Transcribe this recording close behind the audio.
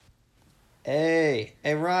Hey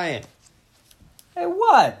Ryan. Hey,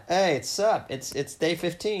 what? Hey, it's up. It's day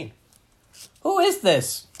 15. Who is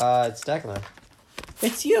this? It's Declan.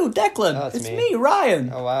 It's you, Declan. Oh, it's me,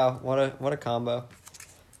 Ryan. Oh wow, what a combo.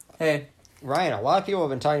 Hey. Ryan, a lot of people have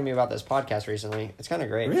been talking to me about this podcast recently. It's kind of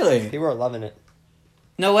great. Really? People are loving it.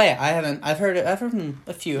 No way. I haven't. I've heard from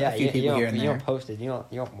a few people here and there. You don't post it. You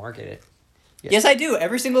don't market it. Yes, I do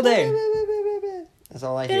every single day. That's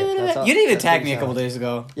all I hear. That's all, you didn't even tag me a couple days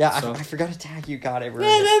ago. Yeah, so. I forgot to tag you. God, I ruined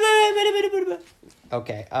it.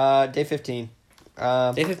 Okay, day 15.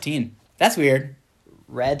 Day 15. That's weird.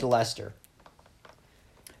 Red Leicester.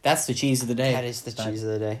 That's the cheese of the day. That is the cheese of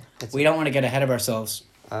the day. We don't want to get ahead of ourselves.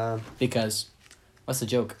 Because what's the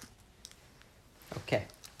joke? Okay.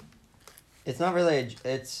 It's not really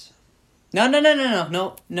it's No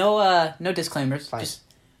disclaimers. Fine. Just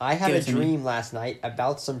I had a dream last night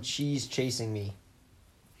about some cheese chasing me.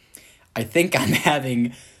 I think I'm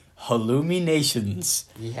having hallucinations.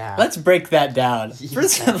 Yeah. Let's break that down. Yeah.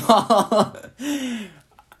 First of all,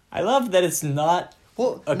 I love that it's not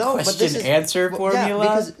a question-answer formula. Yeah,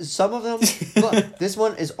 because some of them... Look, this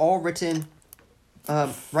one is all written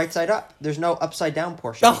right side up. There's no upside down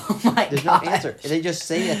portion. Oh my God. There's no answer. They just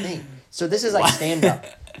say a thing. So this is like stand-up.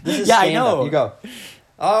 This is yeah, stand-up. I know. You go,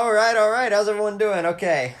 all right. How's everyone doing?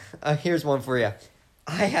 Okay. Here's one for you.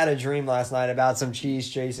 I had a dream last night about some cheese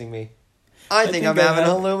chasing me. I think I'm having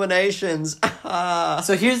hallucinations.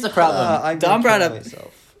 So here's the problem. Dom brought up...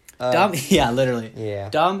 literally. Yeah.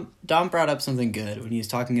 Dom brought up something good when he was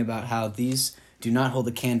talking about how these do not hold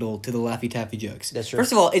a candle to the Laffy Taffy jokes. That's true.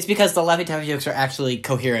 First of all, it's because the Laffy Taffy jokes are actually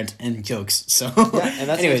coherent and jokes. So yeah, and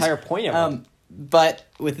that's the entire point of them. But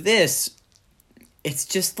with this, it's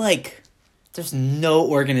just like there's no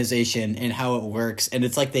organization in how it works, and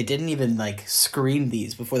it's like they didn't even like screen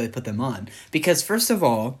these before they put them on. Because first of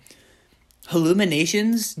all,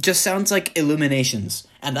 halluminations just sounds like illuminations,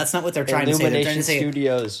 and that's not what they're trying to say. They're trying to say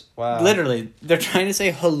Studios. Wow. Literally, they're trying to say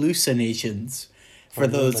hallucinations. For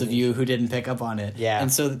those of you who didn't pick up on it. Yeah. And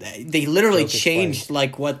so they literally changed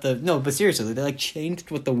like what the... No, but seriously, they like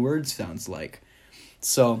changed what the word sounds like.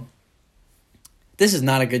 So, this is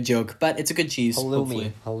not a good joke, but it's a good cheese,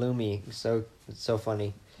 hopefully. Halloumi. So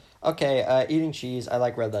funny. Okay, eating cheese. I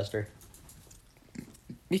like Red Leicester.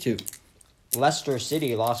 Me too. Leicester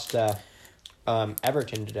City lost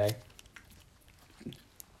Everton today.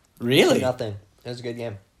 Really? Nothing. It was a good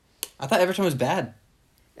game. I thought Everton was bad.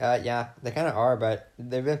 Yeah, they kind of are, but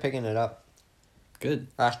they've been picking it up. Good.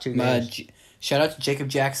 Last 2 games. Shout out to Jacob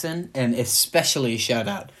Jackson, and especially shout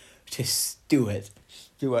out to Stuart.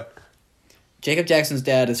 Stuart. Jacob Jackson's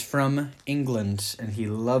dad is from England, and he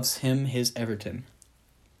loves his Everton.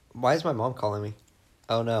 Why is my mom calling me?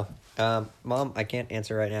 Oh, no. Mom, I can't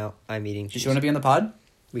answer right now. I'm eating cheese. Does she want to be on the pod?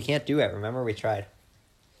 We can't do it. Remember, we tried.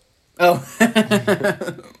 Oh.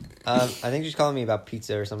 I think she's calling me about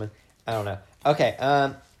pizza or something. I don't know.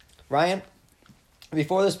 Okay, Ryan,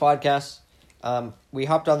 before this podcast, we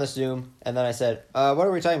hopped on the Zoom, and then I said, what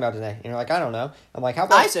are we talking about today? And you're like, I don't know. I'm like, how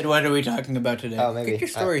about... I said, what are we talking about today? Oh, maybe. Get your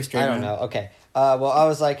story straight. I don't know. Okay. Well, I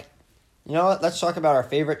was like, you know what? Let's talk about our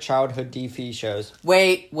favorite childhood TV shows.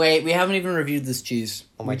 Wait. We haven't even reviewed this cheese.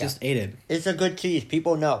 Oh my God. We just ate it. It's a good cheese.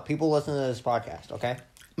 People know. People listen to this podcast, okay?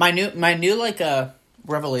 My new like,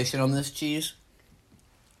 revelation on this cheese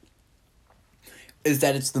is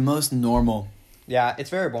that it's the most normal. Yeah, it's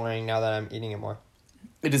very boring now that I'm eating it more.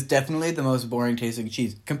 It is definitely the most boring tasting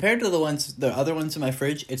cheese. Compared to the other ones in my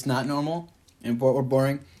fridge, it's not normal and or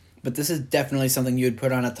boring. But this is definitely something you would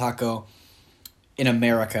put on a taco in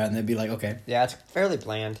America, and they'd be like, okay. Yeah, it's fairly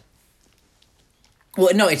bland.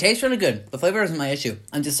 Well, no, it tastes really good. The flavor isn't my issue.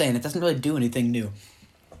 I'm just saying, it doesn't really do anything new.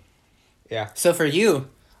 Yeah. So for you,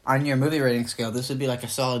 on your movie rating scale, this would be like a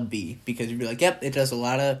solid B, because you'd be like, yep, it does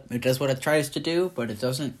what it tries to do, but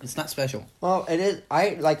it's not special. Well, it is.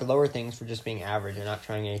 I like lower things for just being average and not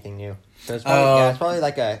trying anything new. So it's probably, it's probably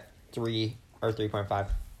like a 3 or 3.5.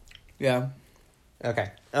 Yeah. Okay.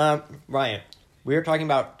 Ryan, we were talking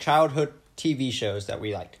about childhood TV shows that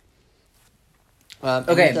we liked.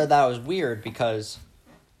 Okay. We said that was weird because...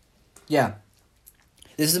 Yeah.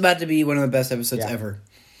 This is about to be one of the best episodes ever.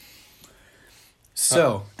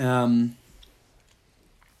 So,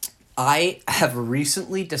 I have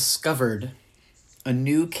recently discovered a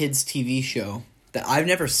new kids' TV show that I've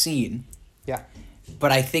never seen. Yeah.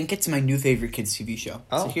 But I think it's my new favorite kids' TV show.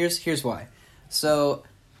 Oh. So here's why. So,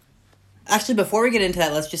 actually, before we get into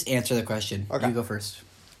that, let's just answer the question. Okay. You go first.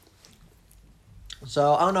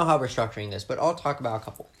 So, I don't know how we're structuring this, but I'll talk about a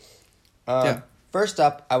couple. First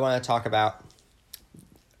up, I want to talk about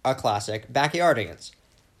a classic, Backyardigans.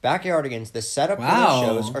 Backyardigans, the setup for those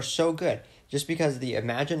shows are so good. just because the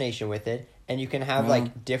imagination with it, and you can have Wow.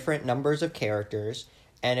 like different numbers of characters,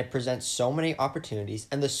 and it presents so many opportunities,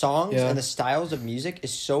 and the songs Yeah. and the styles of music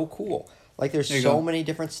is so cool. Like there's There you so go. many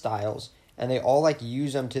different styles, and they all like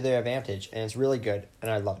use them to their advantage, and it's really good,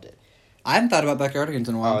 and I loved it. I haven't thought about Backyardigans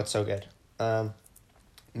in a while. Oh, it's so good.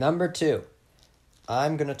 Number 2,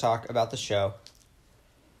 I'm gonna talk about the show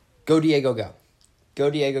Go Diego Go. Go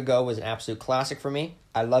Diego Go was an absolute classic for me.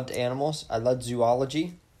 I loved animals. I loved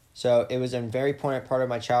zoology. So it was a very important part of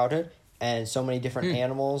my childhood, and so many different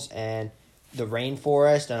animals and the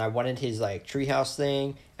rainforest, and I wanted his like treehouse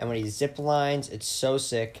thing, and when he zip lines, it's so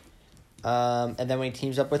sick. And then when he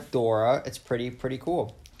teams up with Dora, it's pretty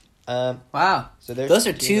cool. Wow. So there's those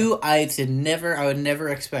are Diego. two I would never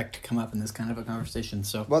expect to come up in this kind of a conversation.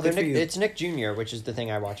 So Well, good for you. it's Nick Jr., which is the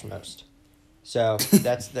thing I watch most. So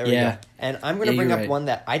there we Yeah. go. And I'm going to Yeah, bring you're up right. one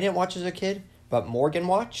that I didn't watch as a kid, but Morgan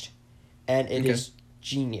watched, and it Okay. is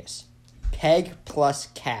genius. Peg plus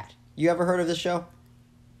Cat. You ever heard of this show?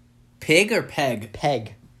 Pig or Peg?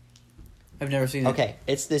 Peg. I've never seen it. Okay,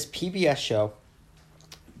 it's this PBS show,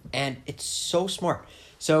 and it's so smart.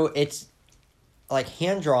 So it's like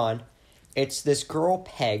hand drawn. It's this girl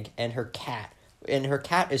Peg and her cat, and her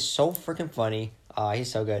cat is so freaking funny.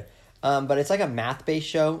 He's so good. But it's like a math based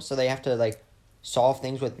show, so they have to like solve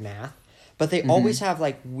things with math. But they always have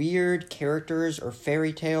like weird characters or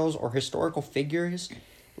fairy tales or historical figures.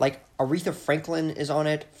 Like Aretha Franklin is on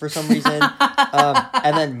it for some reason,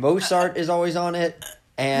 and then Mozart is always on it,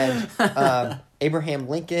 and Abraham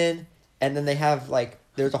Lincoln, and then they have like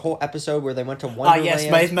there's a whole episode where they went to Ah, Wonderland.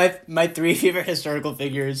 yes, my three favorite historical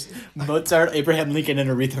figures: Mozart, Abraham Lincoln, and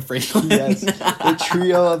Aretha Franklin. Yes, the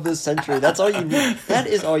trio of the century. That's all you need. That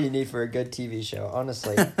is all you need for a good TV show,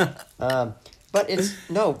 honestly. But it's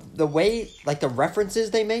the way like the references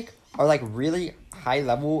they make are like really high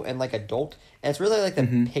level and like adult, and it's really like the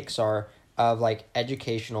Pixar of like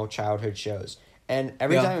educational childhood shows. And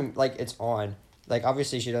every Yeah. time like it's on, like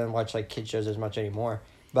obviously she doesn't watch like kid shows as much anymore,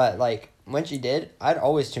 but like when she did, I'd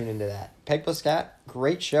always tune into that. Peg plus Cat,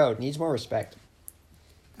 great show, needs more respect.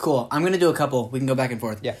 Cool. I'm gonna do a couple. We can go back and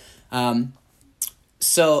forth. Yeah.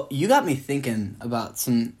 So you got me thinking about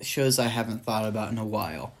some shows I haven't thought about in a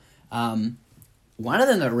while. One of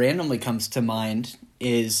them that randomly comes to mind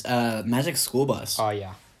is Magic School Bus. Oh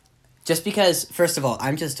yeah. Just because, first of all,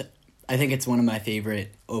 I think it's one of my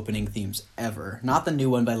favorite opening themes ever. Not the new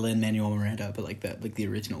one by Lin-Manuel Miranda, but like the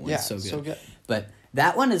original one. Yeah, It's so good. so good. But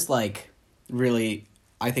that one is like really,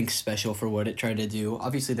 I think, special for what it tried to do.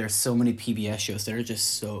 Obviously, there's so many PBS shows that are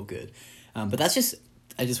just so good. But that's just,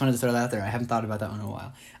 I just wanted to throw that out there. I haven't thought about that one in a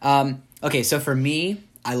while. Okay, so for me,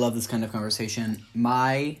 I love this kind of conversation.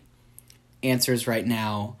 My answers right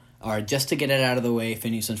now are, just to get it out of the way,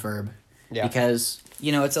 Phineas and Ferb. Yeah. Because,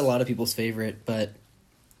 it's a lot of people's favorite, but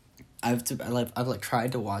I've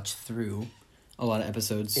tried to watch through a lot of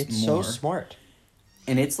episodes It's more. so smart.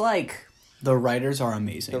 And it's like, the writers are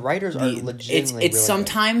amazing. The writers are legitimately It's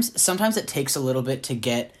really sometimes it takes a little bit to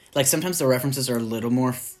get, like, sometimes the references are a little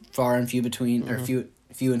more far and few between, or few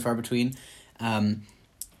and far between.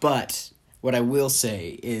 But what I will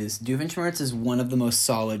say is Doofenshmirtz is one of the most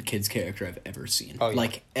solid kids character I've ever seen. Oh, yeah.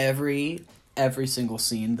 Like, every single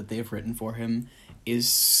scene that they've written for him is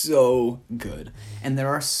so good. And there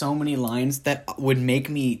are so many lines that would make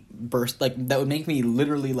me that would make me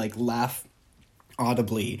literally, like, laugh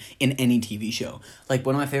audibly in any TV show. Like,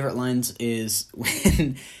 one of my favorite lines is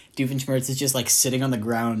when Doofenshmirtz is just, like, sitting on the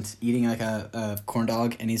ground eating, like, a corn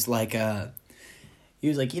dog, and he's like, he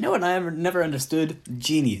was like, what I never understood?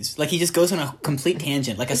 Genies. Like, he just goes on a complete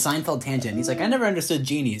tangent, like a Seinfeld tangent. He's like, I never understood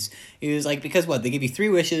genies. He was like, because what? They give you 3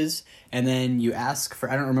 wishes, and then you ask for,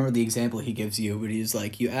 I don't remember the example he gives you, but he's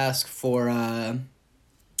like, you ask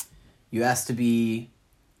to be,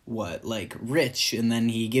 what, like, rich, and then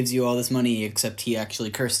he gives you all this money, except he actually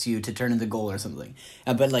cursed you to turn into gold or something.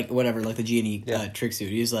 But, like, whatever, like, the genie tricks you.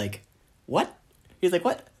 He's like, what? He's like,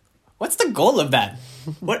 what? What's the goal of that?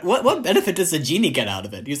 What benefit does the genie get out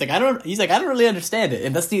of it? He's like, I don't really understand it.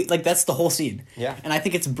 And that's the whole scene. Yeah. And I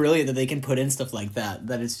think it's brilliant that they can put in stuff like that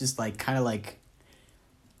it's just like kind of like,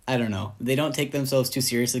 I don't know. They don't take themselves too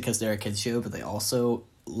seriously because they're a kids show, but they also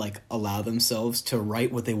like allow themselves to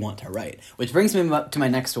write what they want to write. Which brings me up to my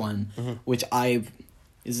next one, which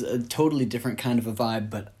is a totally different kind of a vibe,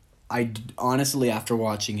 but I honestly, after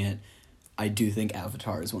watching it, I do think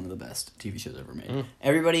Avatar is one of the best TV shows ever made.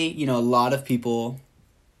 Everybody, a lot of people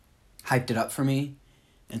hyped it up for me,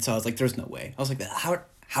 and so I was like, there's no way. I was like,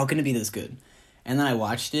 how can it be this good? And then I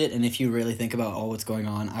watched it, and if you really think about all what's going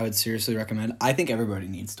on, I would seriously recommend. I think everybody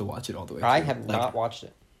needs to watch it all the way through. I have not watched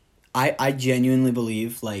it. I genuinely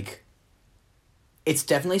believe, like, it's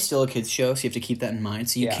definitely still a kids show, so you have to keep that in mind.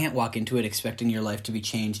 So you Yeah. can't walk into it expecting your life to be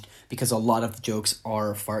changed because a lot of the jokes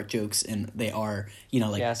are fart jokes and they are,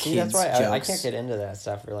 like Yeah, see, kids that's why jokes. I can't get into that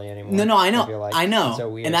stuff really anymore. No, I know. feel like I know. It's so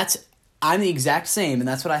weird. And I'm the exact same, and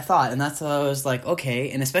that's what I thought. And that's why I was like,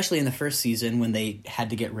 okay. And especially in the first season when they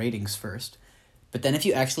had to get ratings first. But then if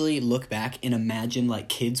you actually look back and imagine, like,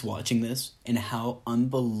 kids watching this and how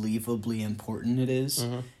unbelievably important it is,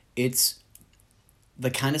 it's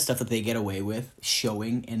the kind of stuff that they get away with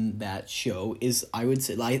showing in that show is, I would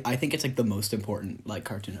say, I think it's, like, the most important, like,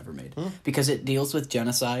 cartoon ever made. Because it deals with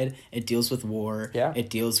genocide, it deals with war, Yeah. it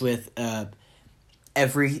deals with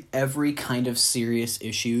every kind of serious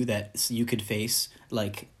issue that you could face,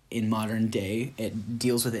 like, in modern day. It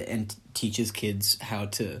deals with it and teaches kids how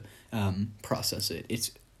to process it.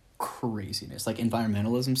 It's craziness. Like,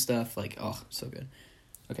 environmentalism stuff, like, oh, so good.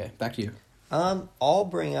 Okay, back to you. I'll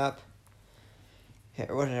bring up... Here,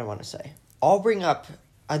 what did I want to say? I'll bring up...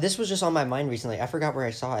 this was just on my mind recently. I forgot where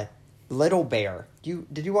I saw it. Little Bear.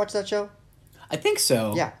 Did you watch that show? I think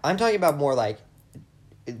so. Yeah, I'm talking about more, like,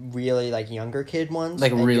 really, like, younger kid ones.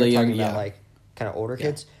 Like, and really you're talking young, about, yeah. like, kind of older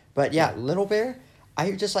kids. But, yeah, Little Bear,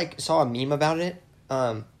 I just, like, saw a meme about it.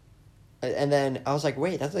 And then I was like,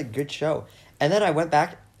 wait, that's a good show. And then I went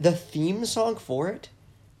back. The theme song for it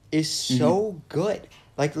is so good.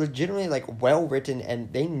 Like, legitimately, like, well written,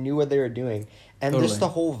 and they knew what they were doing. And Totally. just the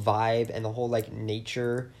whole vibe and the whole, like,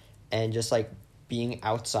 nature and just, like, being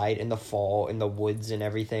outside in the fall in the woods and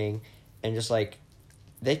everything. And just, like,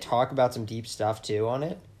 they talk about some deep stuff, too, on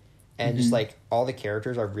it. And just, like, all the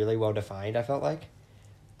characters are really well defined, I felt like.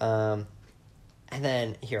 And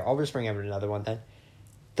then, here, I'll just bring up another one then.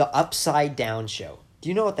 The Upside Down Show. Do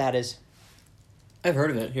you know what that is? I've heard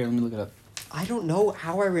of it. Here, let me look it up. I don't know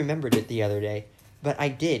how I remembered it the other day, but I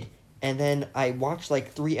did. And then I watched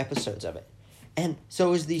like 3 episodes of it. And so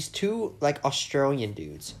it was these 2 like Australian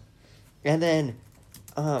dudes. And then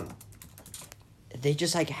they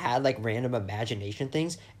just like had like random imagination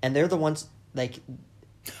things, and they're the ones like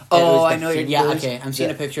Oh, I know. Yeah, fingers, okay. I'm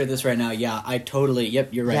seeing a picture of this right now. Yeah, I totally...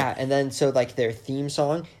 Yep, you're right. Yeah, and then so like their theme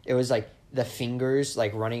song, it was like the fingers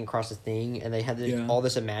like running across the thing, and they had all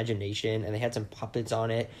this imagination, and they had some puppets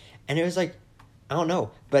on it, and it was like, I don't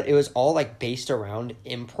know, but it was all like based around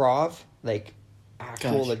improv, like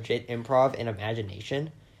actual legit improv and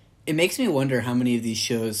imagination. It makes me wonder how many of these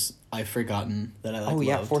shows I've forgotten that I like. Oh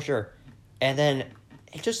yeah, loved. for sure. And then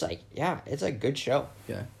it's just like, yeah, it's a good show.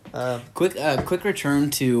 Yeah. Quick return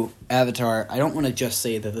to Avatar. I don't want to just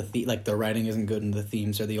say that the writing isn't good and the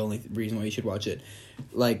themes are the only reason why you should watch it.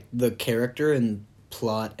 Like, the character and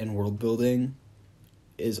plot and world building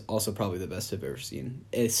is also probably the best I've ever seen.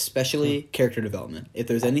 Especially character development. If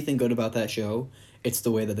there's anything good about that show, it's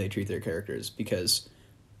the way that they treat their characters, because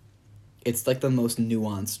it's like the most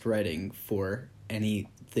nuanced writing for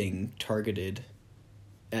anything targeted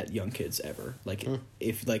at young kids ever. Like,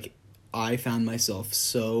 if like I found myself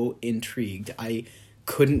so intrigued, I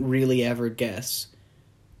couldn't really ever guess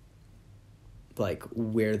like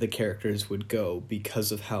where the characters would go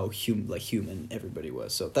because of how human everybody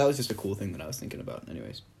was. So that was just a cool thing that I was thinking about.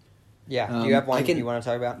 Anyways, Yeah. Do you have one you want to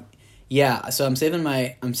talk about? Yeah, so I'm saving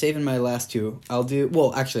my last 2. I'll do...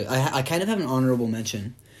 Well, actually, I kind of have an honorable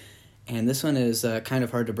mention. And this one is kind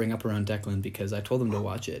of hard to bring up around Declan because I told him to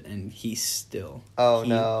watch it, and he's still... Oh,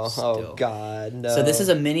 no. Oh, God, no. So this is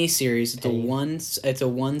a mini-series. It's a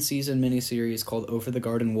 1-season mini-series called Over the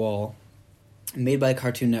Garden Wall, made by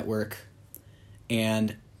Cartoon Network.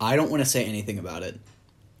 And I don't want to say anything about it.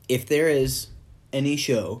 If there is any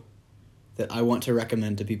show that I want to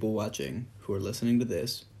recommend to people watching who are listening to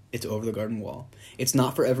this, it's Over the Garden Wall. It's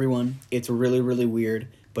not for everyone. It's really, really weird,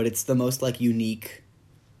 but it's the most like unique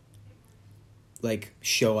like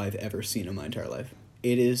show I've ever seen in my entire life.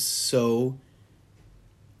 It is so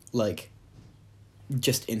like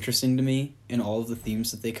just interesting to me in all of the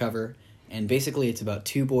themes that they cover. And basically it's about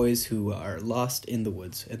 2 boys who are lost in the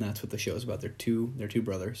woods, and that's what the show is about. They're two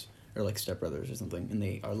brothers, or like stepbrothers or something, and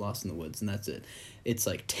they are lost in the woods, and that's it. It's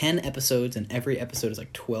like 10 episodes, and every episode is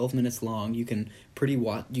like 12 minutes long. You can pretty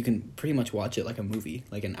much watch it like a movie,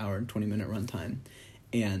 like an hour and 20-minute runtime.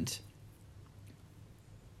 And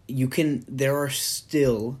there are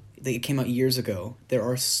still, it came out years ago, there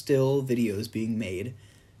are still videos being made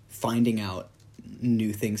finding out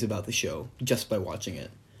new things about the show just by watching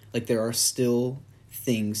it. Like, there are still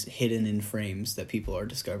things hidden in frames that people are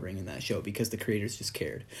discovering in that show because the creators just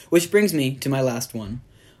cared. Which brings me to my last one,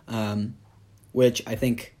 which I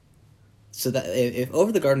think... So that if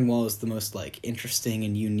Over the Garden Wall is the most like interesting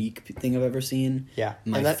and unique thing I've ever seen,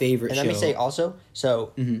 my favorite show. And let me say also,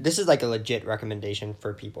 so this is like a legit recommendation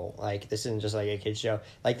for people. Like, this isn't just like a kid's show.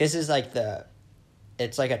 Like, this is like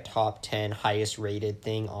it's like a top 10 highest rated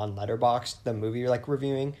thing on Letterboxd, the movie like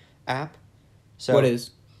reviewing app. So What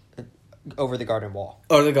is? Over the Garden Wall.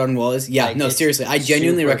 Oh, the Garden Wall is? Yeah, Like, no, it's seriously, I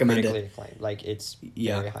genuinely super recommend critically it. acclaimed. Like, it's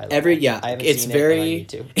Yeah, very high level. I haven't it's seen very.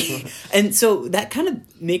 it, and I need to. And so that kind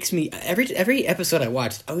of makes me every episode I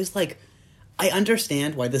watched, I was like, I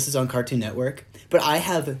understand why this is on Cartoon Network, but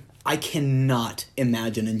I cannot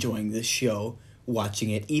imagine enjoying this show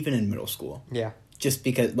watching it even in middle school. Yeah. Just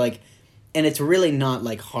because like, and it's really not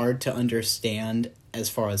like hard to understand as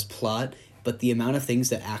far as plot, but the amount of things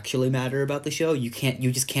that actually matter about the show you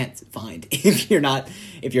just can't find if you're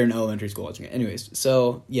in elementary school watching it. Anyways,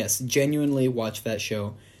 so yes, genuinely watch that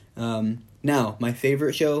show. Now my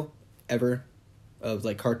favorite show ever of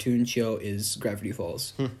like cartoon show is Gravity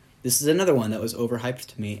Falls. This is another one that was overhyped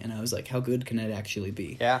to me, and I was like, how good can it actually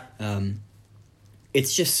be? Yeah.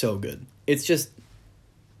 It's just so good. It's just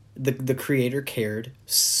the creator cared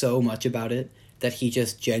so much about it that he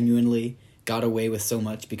just genuinely got away with so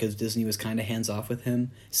much because Disney was kind of hands off with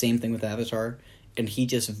him. Same thing with Avatar, and he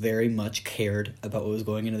just very much cared about what was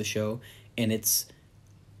going into the show, and it's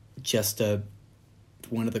just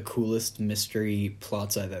one of the coolest mystery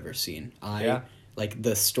plots I've ever seen. Like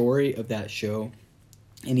the story of that show,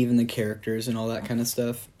 and even the characters and all that kind of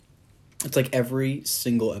stuff. It's like every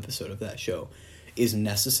single episode of that show is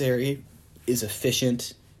necessary, is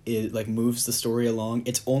efficient, it like moves the story along.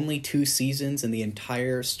 It's only 2 seasons, and the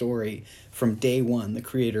entire story from day one, the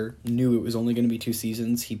creator knew it was only going to be 2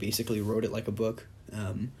 seasons. He basically wrote it like a book.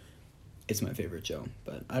 It's my favorite show,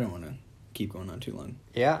 but I don't want to keep going on too long.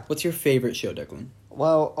 Yeah. What's your favorite show, Declan?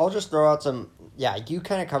 Well, I'll just throw out some. Yeah, you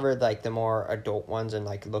kind of covered like the more adult ones and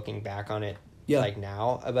like looking back on it, like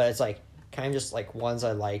now. But it's like kind of just like ones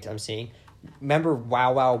I liked. I'm seeing. Remember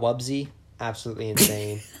Wow Wow Wubsy? Absolutely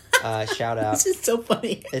insane. Shout out. This is so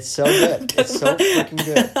funny. It's so good. It's so freaking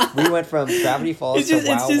good. We went from Gravity Falls to Wow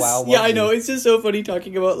Wow Wubsy. Yeah, I know. It's just so funny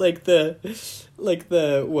talking about like the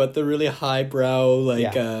really highbrow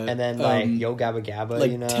and then like Yo Gabba Gabba,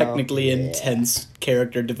 like technically intense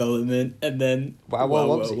character development, and then Wow Wow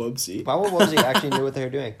Wubsy. Wow Wow Wubsy actually knew what they were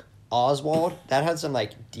doing. Oswald, that had some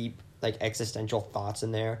like deep like existential thoughts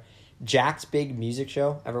in there. Jack's Big Music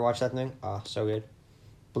Show. Ever watch that thing? Oh, so good.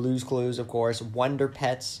 Blue's Clues, of course. Wonder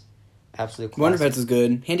Pets. Absolute classic. Wonder Pets is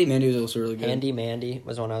good. Handy Mandy was also really good. Handy Mandy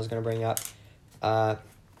was one I was going to bring up.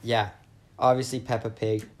 Yeah. Obviously Peppa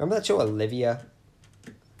Pig. Remember that show Olivia?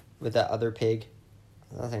 With that other pig?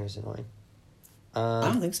 That thing was annoying. I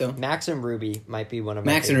don't think so. Max and Ruby might be one of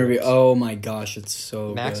my Max favorites. and Ruby. Oh my gosh, it's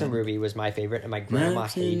so Max good. and Ruby was my favorite, and my grandma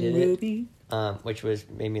Max hated and it. Ruby. Which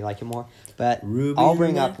made me like it more. But Ruby I'll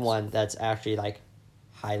bring and up Max. one that's actually like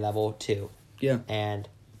high level too. Yeah. And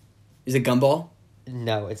Is it Gumball?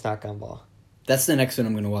 no, it's not Gumball. That's the next one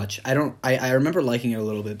I'm going to watch. I remember liking it a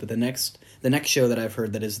little bit, but the next show that I've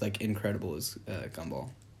heard that is like incredible is Gumball.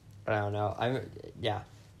 But I don't know.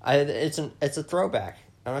 It's a throwback.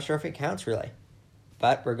 I'm not sure if it counts really.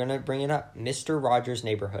 But we're gonna bring it up. Mr. Rogers'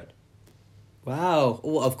 Neighborhood. Wow.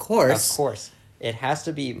 Well, of course. Of course. It has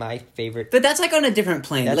to be my favorite. But that's like on a different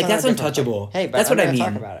plane. That's on a different untouchable. plane. Hey, but that's I'm what I gonna mean.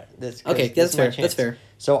 talk about it. Okay, this is my that's fair. chance. That's fair.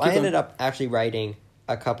 So Keep I ended going. up actually writing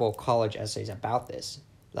a couple college essays about this.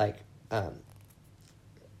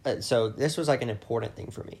 So this was like an important thing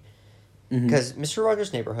for me. Because Mr.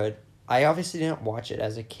 Rogers' Neighborhood, I obviously didn't watch it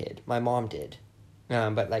as a kid. My mom did.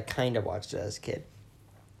 But like kind of watched it as a kid.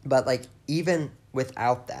 But like even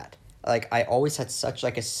without that, like I always had such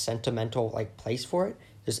like a sentimental like place for it.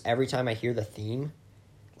 Just every time I hear the theme,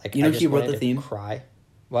 like You know I just he wrote wanted the to theme? Cry.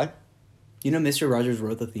 What? You know, Mr. Rogers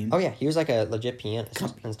wrote the theme. Oh yeah, he was like a legit pianist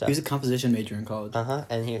and stuff. He was a composition major in college.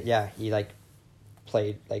 And he like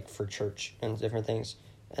played like for church and different things,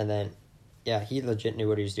 and then he legit knew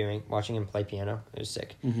what he was doing. Watching him play piano, it was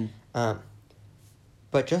sick.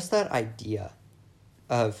 But just that idea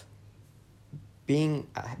of being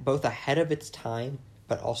both ahead of its time,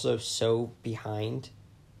 but also so behind,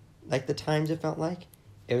 like the times it felt like,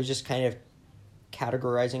 it was just kind of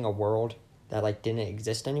categorizing a world that like didn't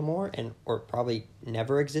exist anymore or probably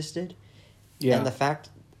never existed. Yeah. And the fact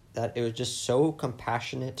that it was just so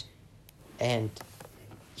compassionate, and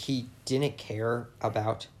he didn't care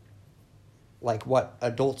about like what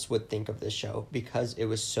adults would think of this show because it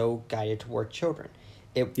was so guided toward children.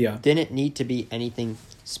 It didn't need to be anything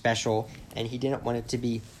special, and he didn't want it to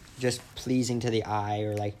be just pleasing to the eye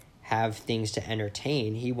or like have things to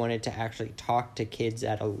entertain. He wanted to actually talk to kids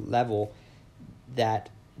at a level that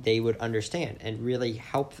they would understand and really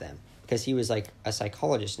help them, because he was like a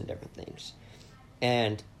psychologist in different things.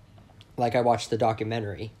 And like I watched the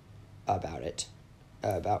documentary about it,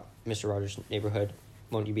 about Mr. Rogers' Neighborhood,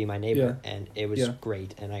 Won't You Be My Neighbor, and it was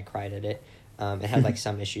great, and I cried at it. It had like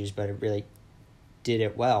some issues, but it really did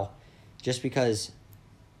it well, just because,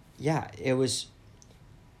 yeah, it was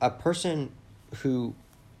a person who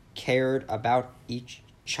cared about each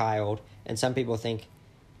child, and some people think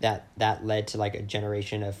that led to like a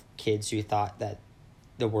generation of kids who thought that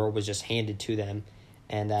the world was just handed to them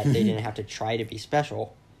and that they didn't have to try to be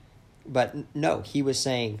special. But no, he was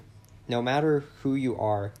saying, no matter who you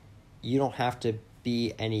are, you don't have to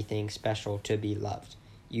be anything special to be loved.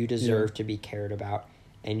 You deserve to be cared about,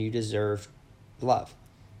 and you deserve love.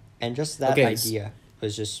 And just that idea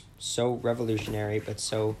was just so revolutionary, but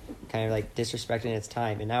so kind of like disrespecting its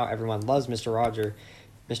time. And now everyone loves Mr.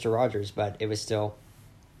 Rogers, but it was still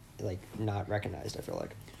like not recognized, I feel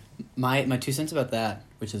like. My 2 cents about that,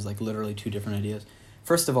 which is like literally 2 different ideas.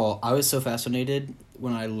 First of all, I was so fascinated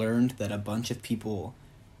when I learned that a bunch of people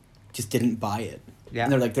just didn't buy it. Yeah.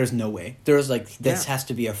 And they're like, there's no way. There was like, this has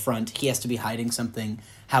to be a front. He has to be hiding something.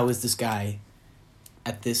 How is this guy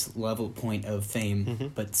at this level point of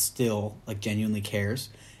fame, but still like genuinely cares?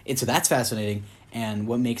 And so that's fascinating. And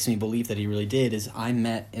what makes me believe that he really did is I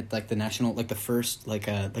met at like the national, like the first, like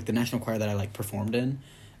the national choir that I like performed in.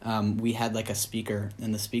 We had like a speaker,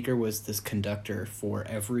 and the speaker was this conductor for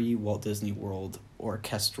every Walt Disney World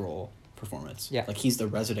orchestral performance. Yeah. Like he's the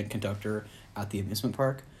resident conductor at the amusement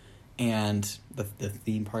park and the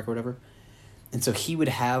theme park or whatever. And so he would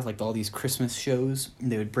have like all these Christmas shows,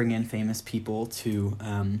 and they would bring in famous people to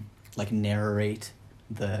like narrate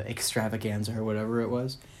the extravaganza or whatever it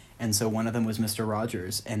was. And so one of them was Mr.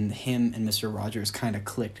 Rogers, and him and Mr. Rogers kind of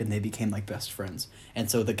clicked, and they became like best friends. And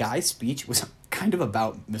so the guy's speech was kind of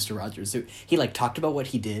about Mr. Rogers. So he like talked about what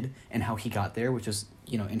he did and how he got there, which was,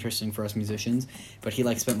 you know, interesting for us musicians. But he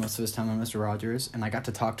like spent most of his time on Mr. Rogers, and I got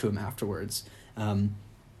to talk to him afterwards. And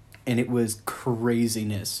it was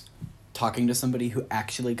craziness talking to somebody who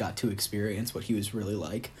actually got to experience what he was really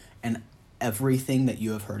like, and everything that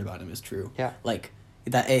you have heard about him is true. Yeah. Like,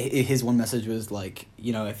 that his one message was like,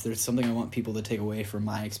 you know, if there's something I want people to take away from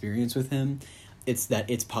my experience with him, it's that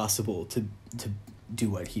it's possible to do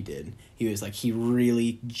what he did. He was like, he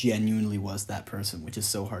really genuinely was that person, which is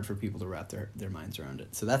so hard for people to wrap their minds around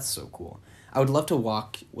it. So that's so cool. I would love to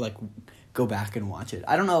go back and watch it.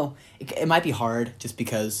 I don't know, it might be hard just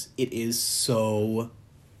because it is so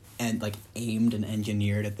and like aimed and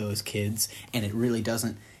engineered at those kids, and it really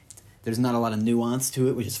doesn't, there's not a lot of nuance to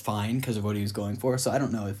it, which is fine because of what he was going for. So I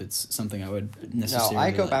don't know if it's something I would necessarily. No,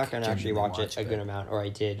 I go back and actually watch it a good amount, or I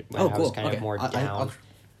did when I was kind of more down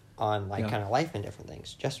on like kind of life and different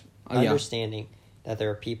things. Just understanding that there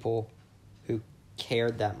are people who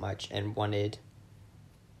cared that much and wanted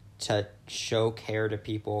to show care to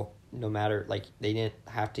people, no matter, like, they didn't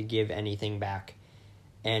have to give anything back,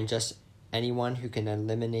 and just anyone who can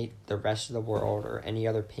eliminate the rest of the world or any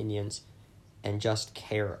other opinions and just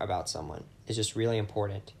care about someone is just really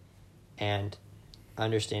important. And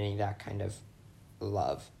understanding that kind of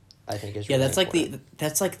love, I think, is really important.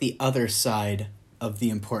 That's like the other side of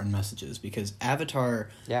the important messages, because Avatar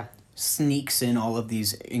sneaks in all of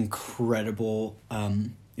these incredible like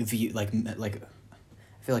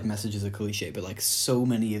I feel like message is a cliche, but like so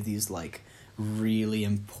many of these like really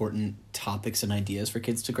important topics and ideas for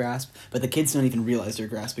kids to grasp, but the kids don't even realize they're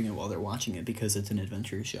grasping it while they're watching it because it's an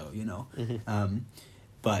adventure show, you know.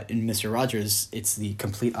 But in Mr. Rogers, it's the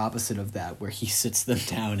complete opposite of that, where he sits them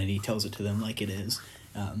down and he tells it to them like it is,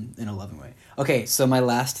 in a loving way. Okay, so my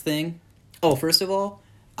last thing. Oh, first of all,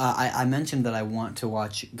 I mentioned that I want to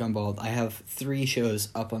watch Gumball. I have 3 shows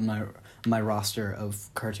up on my roster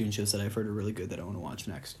of cartoon shows that I've heard are really good that I want to watch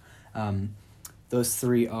next. Those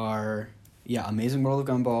 3 are Amazing World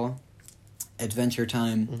of Gumball, Adventure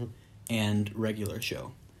Time, and Regular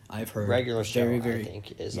Show. I've heard Regular Show, I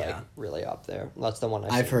think, is like really up there. That's the one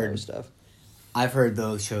I've heard most of. I've heard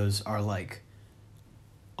those shows are like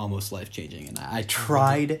almost life-changing, and I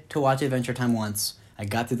tried to watch Adventure Time once. I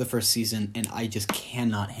got through the first season, and I just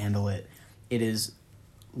cannot handle it. It is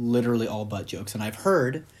literally all butt jokes, and I've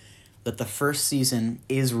heard that the first season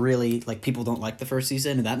is really, like, people don't like the first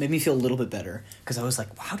season, and that made me feel a little bit better, because I was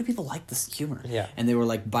like, how do people like this humor? Yeah. And they were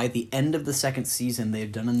like, by the end of the second season,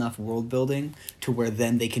 they've done enough world building to where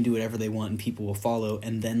then they can do whatever they want and people will follow,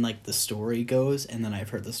 and then, like, the story goes, and then I've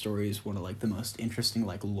heard the story is one of, like, the most interesting,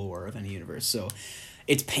 like, lore of any universe. So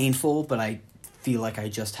it's painful, but I feel like I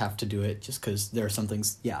just have to do it just because there are some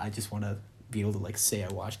things, I just want to be able to, like, say I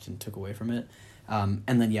watched and took away from it. And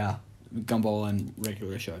then, Gumball and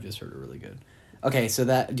Regular Show I've just heard are really good. Okay, so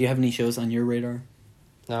do you have any shows on your radar?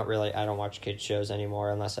 Not really. I don't watch kids shows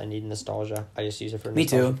anymore unless I need nostalgia. I just use it for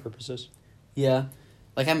nostalgia purposes. Yeah.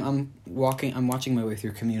 Like I'm watching my way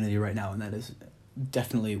through Community right now, and that is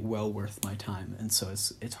definitely well worth my time, and so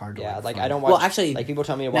it's hard to like find. I don't watch. Well, actually, like people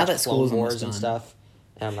tell me to now watch that Clone school's almost Wars and done. stuff.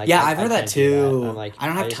 And I'm like, Yeah, I've heard that can't do that. too. And I'm like, I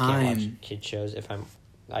don't have just can't watch time. kid shows if I'm.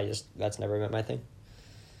 That's never been my thing.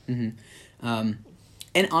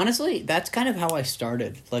 And honestly, that's kind of how I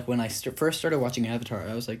started. Like, when I first started watching Avatar,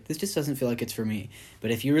 I was like, this just doesn't feel like it's for me.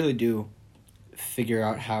 But if you really do figure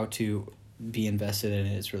out how to be invested in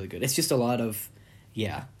it, it's really good. It's just a lot of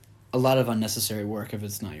unnecessary work if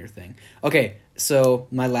it's not your thing. Okay, so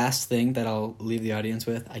my last thing that I'll leave the audience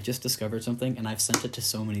with, I just discovered something, and I've sent it to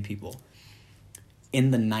so many people.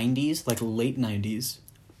 In the 90s, like late 90s,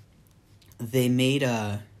 they made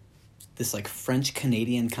this like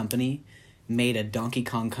French-Canadian company made a Donkey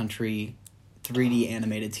Kong Country 3D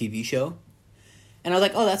animated TV show. And I was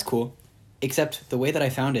like, oh, that's cool. Except the way that I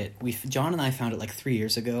found it, John and I found it like 3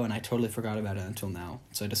 years ago, and I totally forgot about it until now.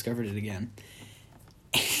 So I discovered it again.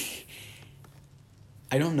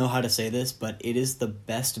 I don't know how to say this, but it is the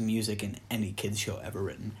best music in any kids show ever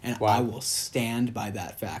written. And Wow. I will stand by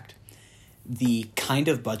that fact. The kind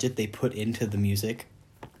of budget they put into the music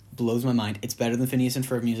blows my mind. It's better than Phineas and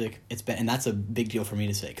Ferb music. And that's a big deal for me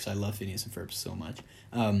to say because I love Phineas and Ferb so much.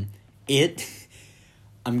 I'm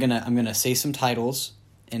gonna say some titles,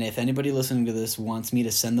 and if anybody listening to this wants me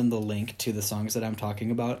to send them the link to the songs that I'm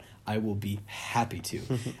talking about, I will be happy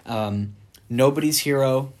to. Nobody's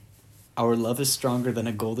Hero, Our Love Is Stronger Than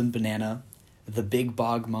a Golden Banana, The Big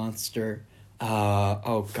Bog Monster.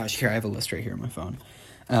 Oh gosh, here I have a list right here on my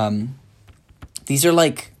phone. These are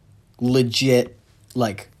like legit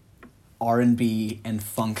like R&B and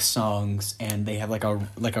funk songs, and they have like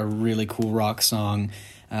a really cool rock song.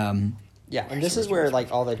 Yeah, and this is where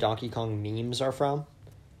like all the Donkey Kong memes are from.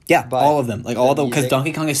 Yeah, But all of them. Like all the because music,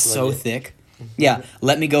 Donkey Kong is so legit. thick. Yeah,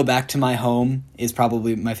 Let Me Go Back to My Home is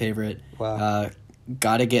probably my favorite. Wow.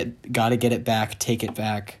 Gotta get it back, take it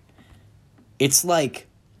back. It's like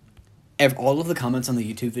all of the comments on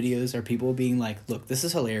the YouTube videos are people being like, "Look, this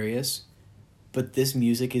is hilarious, but this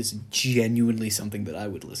music is genuinely something that I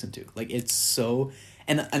would listen to." Like it's so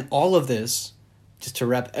and all of this, just to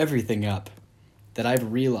wrap everything up, that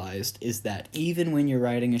I've realized is that even when you're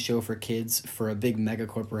writing a show for kids for a big mega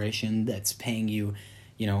corporation that's paying you,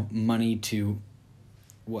 money to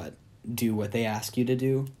do what they ask you to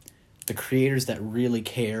do, the creators that really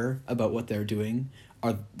care about what they're doing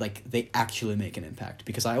are like they actually make an impact.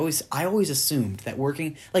 Because I always assumed that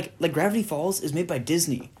working like Gravity Falls is made by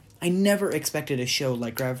Disney. I never expected a show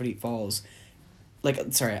like Gravity Falls,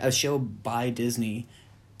 a show by Disney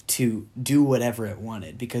to do whatever it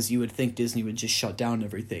wanted, because you would think Disney would just shut down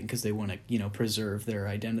everything because they want to, preserve their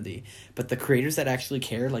identity. But the creators that actually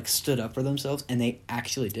care, stood up for themselves, and they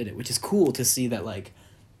actually did it, which is cool to see that,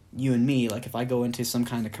 you and me, if I go into some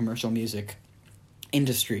kind of commercial music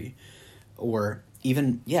industry or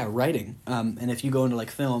even, writing, and if you go into,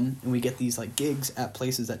 film and we get these, gigs at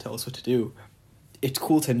places that tell us what to do, it's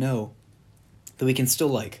cool to know that we can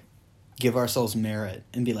still, give ourselves merit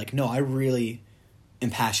and be like, no, I really am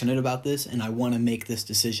passionate about this, and I want to make this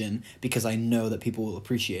decision because I know that people will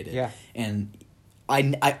appreciate it. Yeah. And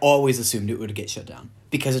I always assumed it would get shut down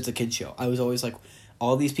because it's a kid's show. I was always like,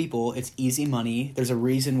 all these people, it's easy money. There's a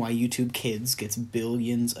reason why YouTube Kids gets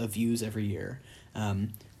billions of views every year,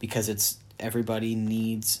 because everybody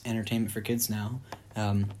needs entertainment for kids now.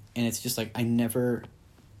 And it's just I never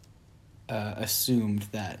assumed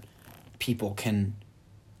that people can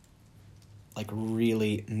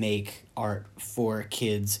really make art for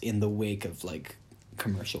kids in the wake of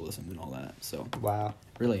commercialism and all that. So Wow.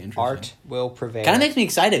 really interesting. Art will prevail. Kind of makes me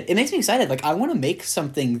excited. It makes me excited. I want to make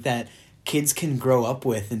something that kids can grow up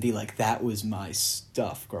with and be like, that was my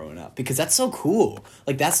stuff growing up, because that's so cool.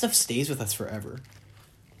 That stuff stays with us forever.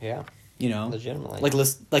 Yeah.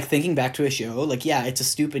 Legitimately. Thinking back to a show, it's a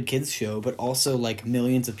stupid kids show, but also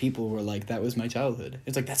millions of people were like, that was my childhood.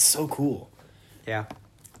 It's that's so cool. Yeah.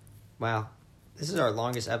 Wow. This is our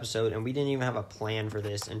longest episode, and we didn't even have a plan for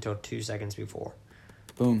this until 2 seconds before.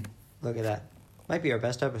 Boom. Look at that. Might be our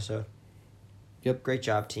best episode. Yep. Great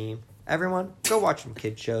job, team. Everyone, go watch some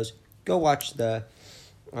kid shows. Go watch the...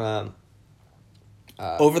 Over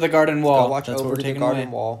the Garden Wall. Go watch That's Over what we're the taking Garden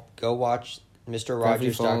away. Wall. Go watch Mr. Gravity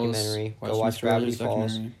Rogers' Falls. documentary. Go Mr. watch Gravity Rogers'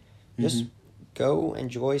 Falls. documentary. Just go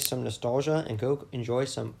enjoy some nostalgia and go enjoy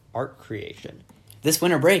some art creation. This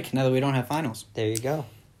winter break, now that we don't have finals. There you go.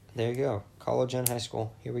 College and high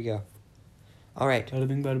school. Here we go. All right. Bada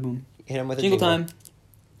bing, bada boom. Hit him with a Jingle jingle. time.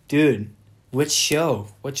 Dude, which show?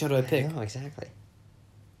 What show do I pick? I know, exactly.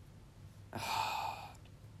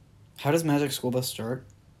 How does Magic School Bus start?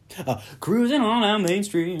 Cruising on down Main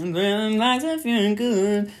Street, and lights are feeling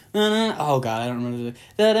good. Oh God, I don't remember the.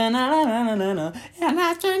 And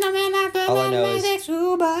I turn the midnight All I know is-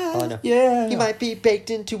 school bus. all I know. Yeah. You might be baked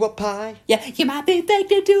into a pie. Yeah, you might be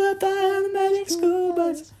baked into a pie on the magic school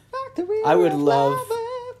bus. I would love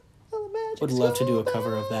to do a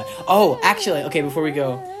cover of that. Oh, actually, okay, before we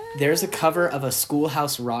go, there's a cover of a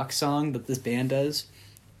Schoolhouse Rock song that this band does.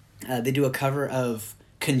 They do a cover of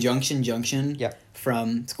Conjunction Junction Yeah.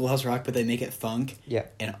 from Schoolhouse Rock, but they make it funk. Yeah.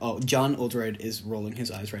 And John Oldroyd is rolling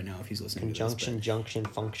his eyes right now if he's listening Conjunction, to this. junction,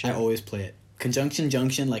 function. I always play it. Conjunction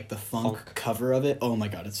Junction, like the funk cover of it. Oh my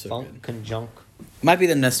God, it's so Funk, good. conjunct. Might be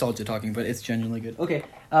the nostalgia talking, but it's genuinely good. Okay.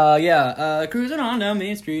 Cruising on down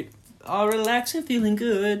Main Street, all relaxed and feeling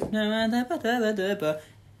good.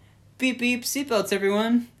 Beep beep, seatbelts,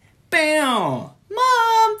 everyone. Bam!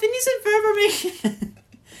 Mom, Phineas and Ferb are me.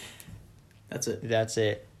 That's it. That's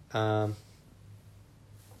it.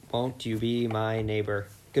 Won't you be my neighbor?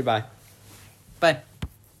 Goodbye. Bye.